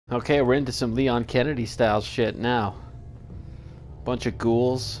Okay, we're into some Leon Kennedy style shit now. Bunch of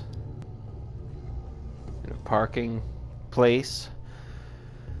ghouls in a parking place.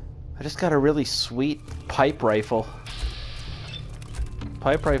 I just got a really sweet pipe rifle.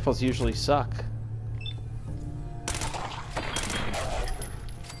 Pipe rifles usually suck.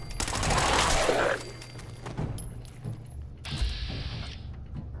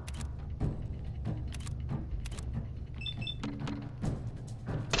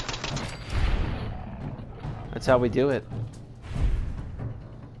 That's how we do it.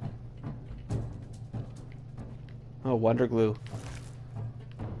 Oh, Wonder Glue.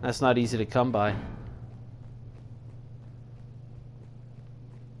 That's not easy to come by.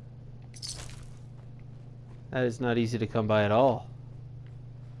 That is not easy to come by at all.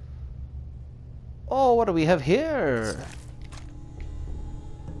 Oh, what do we have here?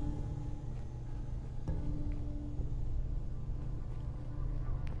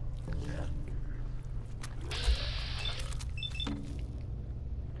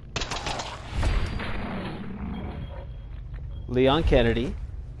 Leon Kennedy.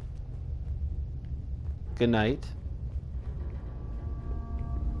 Good night.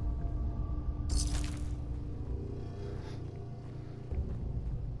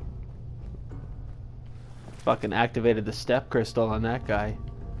 Fucking activated the step crystal on that guy.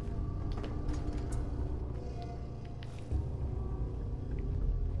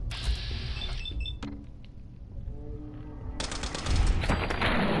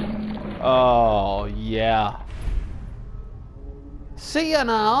 Oh, yeah. See ya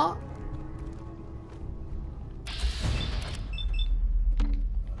now.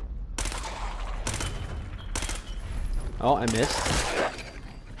 Oh, I missed.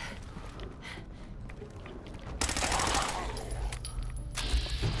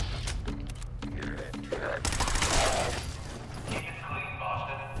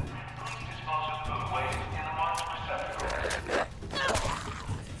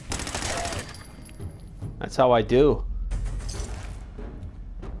 That's how I do.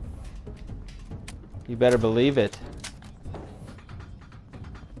 You better believe it.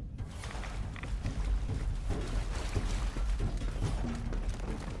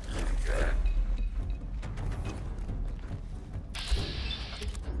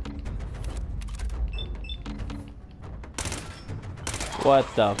 What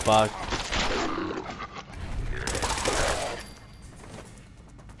the fuck?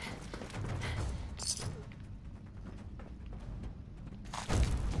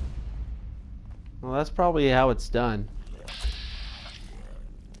 Well, that's probably how it's done.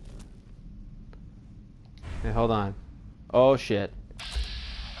 Hey, hold on. Oh shit.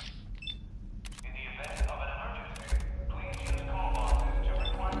 In the event of an emergency, please use call boxes to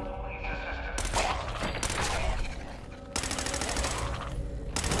request police assistance.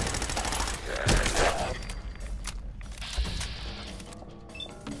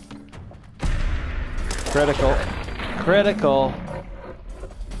 Critical. Critical.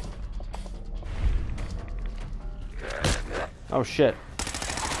 Oh shit.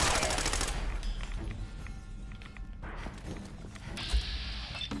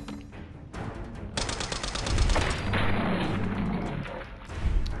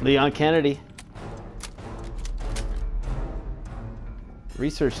 Leon Kennedy.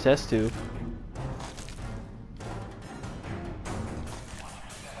 Research test tube.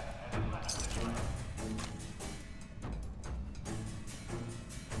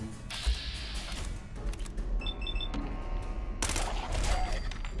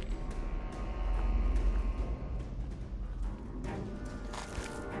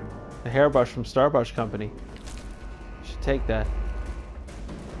 A hairbrush from Starbrush Company. You should take that.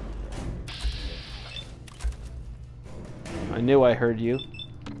 I knew I heard you.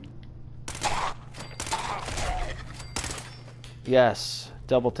 Yes,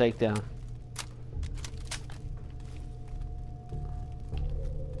 double takedown.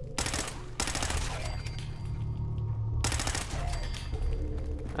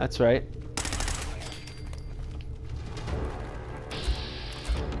 That's right.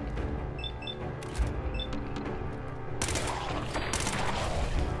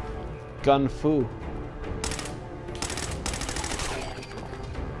 Gun Fu.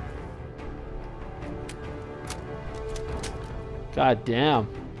 God damn.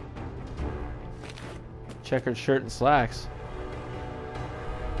 Checkered shirt and slacks.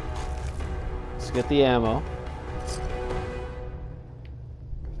 Let's get the ammo. If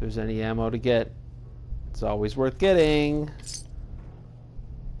there's any ammo to get, it's always worth getting.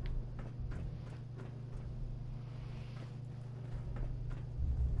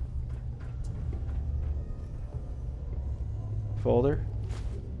 Folder.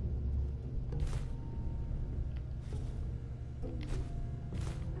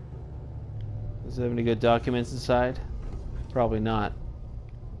 Does it have any good documents inside? Probably not.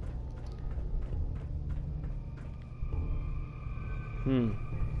 Hmm.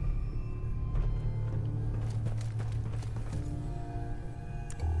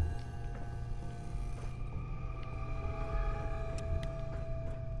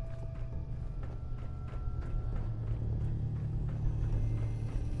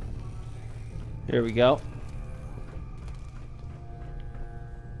 Here we go.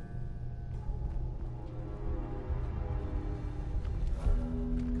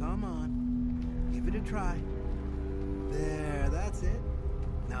 Come on. Give it a try. There, that's it.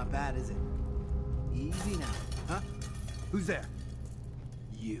 Not bad, is it? Easy now. Huh? Who's there?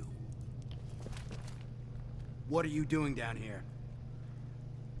 You. What are you doing down here?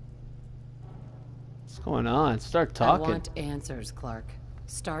 What's going on? Start talking. I want answers, Clark.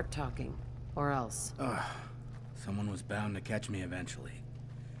 Start talking, or else. Ugh. Someone was bound to catch me eventually.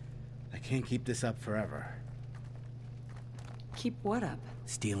 I can't keep this up forever. Keep what up?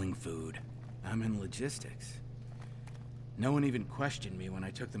 Stealing food. I'm in logistics. No one even questioned me when I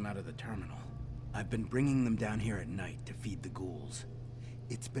took them out of the terminal. I've been bringing them down here at night to feed the ghouls.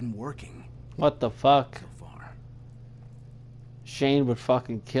 It's been working What the fuck? so far. Shane would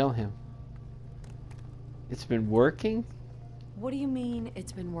fucking kill him. It's been working? What do you mean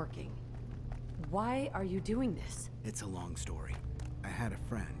it's been working? Why are you doing this? It's a long story. I had a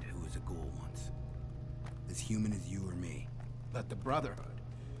friend who was a ghoul once. As human as you or me. But the Brotherhood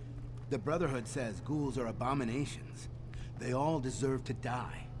says ghouls are abominations. They all deserve to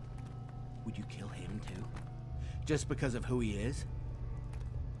die. Would you kill him too? Just because of who he is?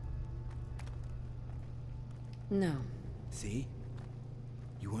 No. See?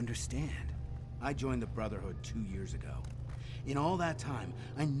 You understand. I joined the Brotherhood 2 years ago. In all that time,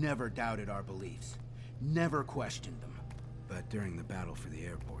 I never doubted our beliefs. Never questioned them. But during the battle for the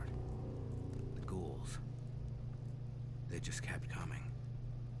airport, the ghouls, they just kept coming.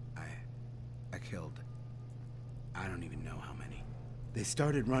 I killed, I don't even know how many. They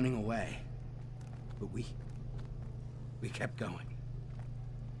started running away, but we kept going.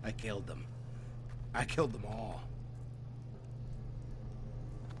 I killed them. I killed them all.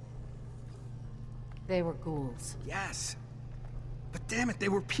 They were ghouls. Yes. But damn it, they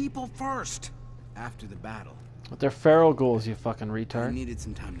were people first. After the battle, But they're feral ghouls, you fucking I retard. needed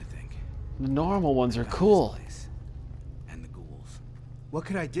some time to think. The normal ones are About this cool. place and the ghouls. What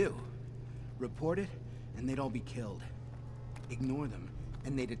could I do? Report it, and they'd all be killed. Ignore them,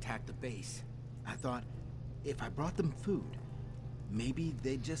 and they'd attack the base. I thought, if I brought them food, maybe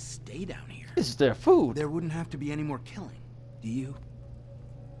they'd just stay down here. This is their food. There wouldn't have to be any more killing.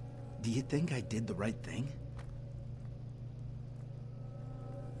 Do you think I did the right thing?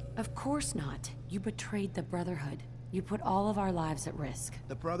 Of course not. You betrayed the Brotherhood. You put all of our lives at risk.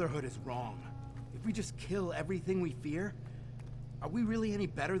 The Brotherhood is wrong. If we just kill everything we fear, are we really any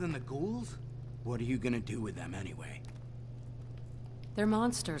better than the ghouls? What are you gonna do with them anyway? They're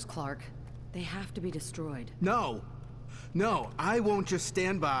monsters, Clark. They have to be destroyed. No! No, I won't just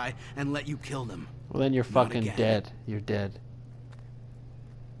stand by and let you kill them. Well, then you're Not fucking again. dead. You're dead.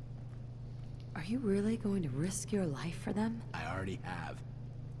 Are you really going to risk your life for them? I already have.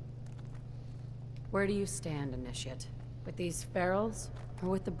 Where do you stand, Initiate? With these ferals, or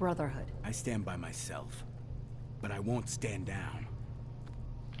with the Brotherhood? I stand by myself. But I won't stand down.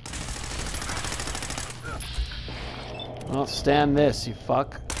 Well, stand this, you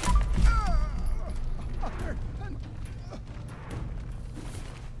fuck.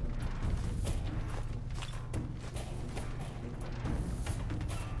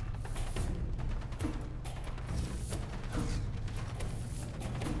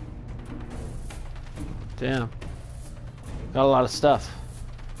 Damn. Got a lot of stuff.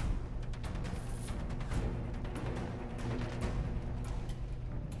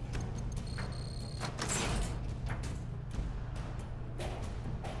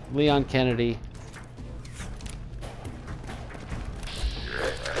 Leon Kennedy.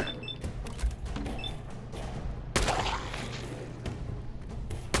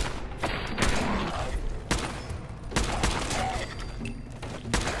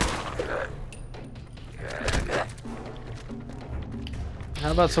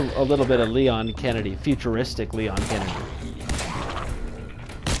 How about a little bit of Leon Kennedy, futuristic Leon Kennedy?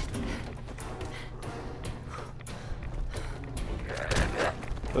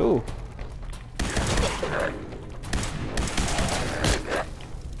 Ooh.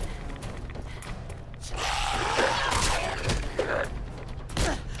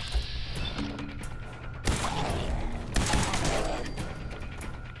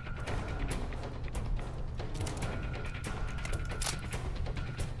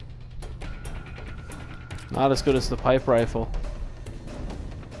 Not as good as the pipe rifle.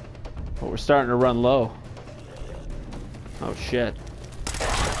 But we're starting to run low. Oh shit.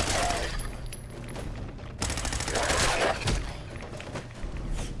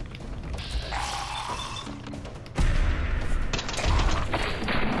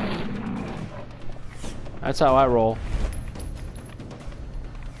 That's how I roll.